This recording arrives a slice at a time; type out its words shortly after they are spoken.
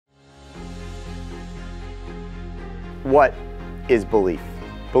What is belief?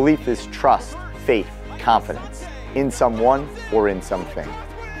 Belief is trust, faith, confidence in someone or in something.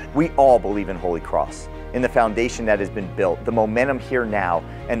 We all believe in Holy Cross, in the foundation that has been built, the momentum here now,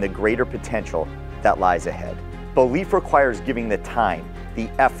 and the greater potential that lies ahead. Belief requires giving the time, the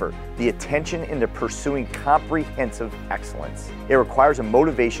effort, the attention into pursuing comprehensive excellence. It requires a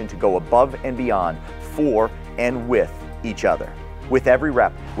motivation to go above and beyond for and with each other. With every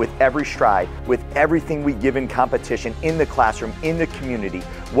rep, with every stride, with everything we give in competition, in the classroom, in the community,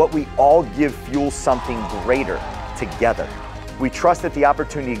 what we all give fuels something greater together. We trust that the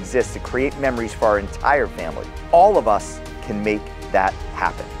opportunity exists to create memories for our entire family. All of us can make that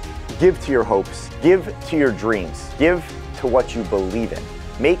happen. Give to your hopes, give to your dreams, give to what you believe in.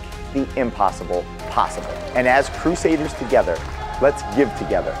 Make the impossible possible. And as Crusaders together, let's give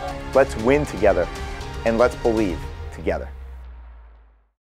together, let's win together, and let's believe together.